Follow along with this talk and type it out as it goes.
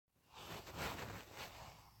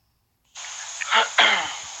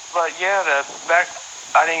yeah,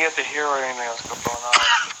 I didn't get to hear anything else going on.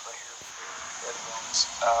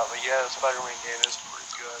 But yeah, the Spider-Man game is pretty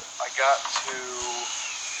good. I got to.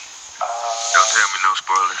 Don't tell me no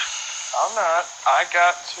spoilers. I'm not. I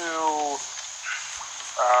got to.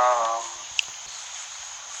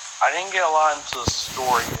 I didn't get a lot into the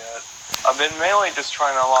story yet. I've been mainly just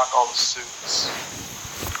trying to unlock all the suits.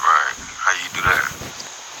 Right. How you do that?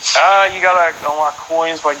 You gotta unlock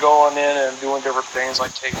coins by going in and doing different things,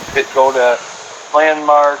 like go to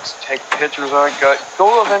landmarks, take pictures of it. Go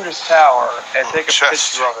to Avengers Tower and take a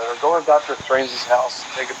picture of it, or go to Doctor Strange's house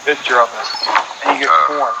and take a picture of it, and you get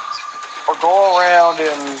coins. Or go around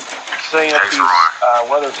and setting up these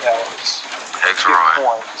weather towers. Get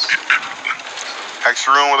coins.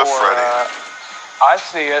 Hex-a-room with a Freddy. I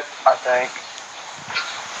see it, I think.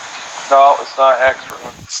 No, it's not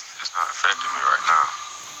Hex-room. It's not affecting me right now.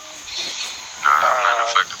 No, I'm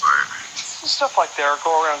not affected by it. Stuff like that, or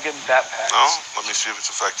go around getting backpacks. No, let me see if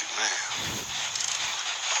it's affecting me.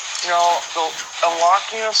 You know,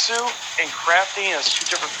 unlocking a suit and crafting is two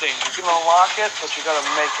different things. You can unlock it, but you gotta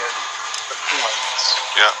make it the coins.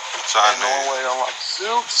 Yeah, it's on me. And the only way to unlock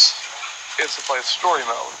suits is to play story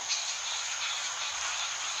mode.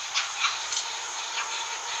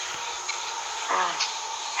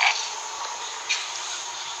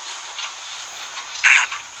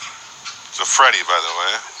 It's a Freddy, by the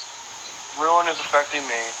way. Ruin is affecting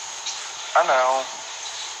me. I know.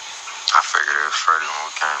 I figured it was Freddy when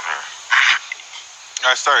we came here.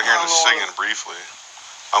 I started hearing the singing briefly.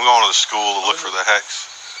 I'm going to the school to look for the hex.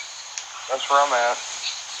 That's where I'm at.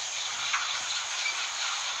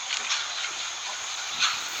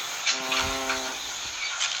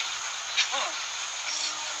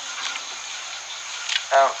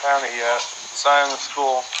 I haven't found it yet. It's not in the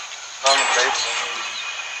school. It's on the basement.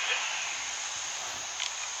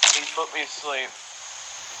 He put me to sleep.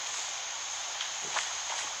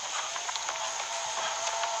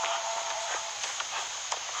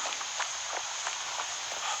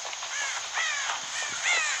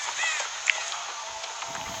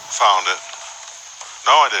 Found it.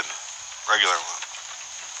 No, I didn't. Regular one.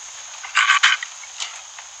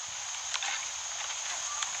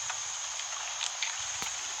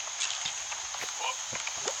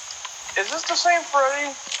 Is this the same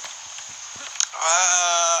Freddy?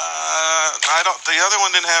 I don't. The other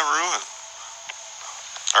one didn't have ruin,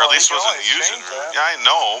 or at least wasn't using ruin. Yeah, I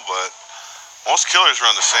know, but most killers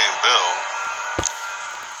run the same build.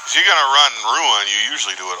 If you're gonna run ruin, you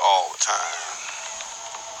usually do it all the time.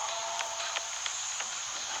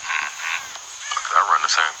 I run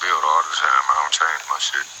the same build all the time. I don't change my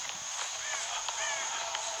shit.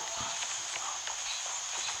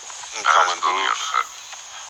 I'm coming, boots.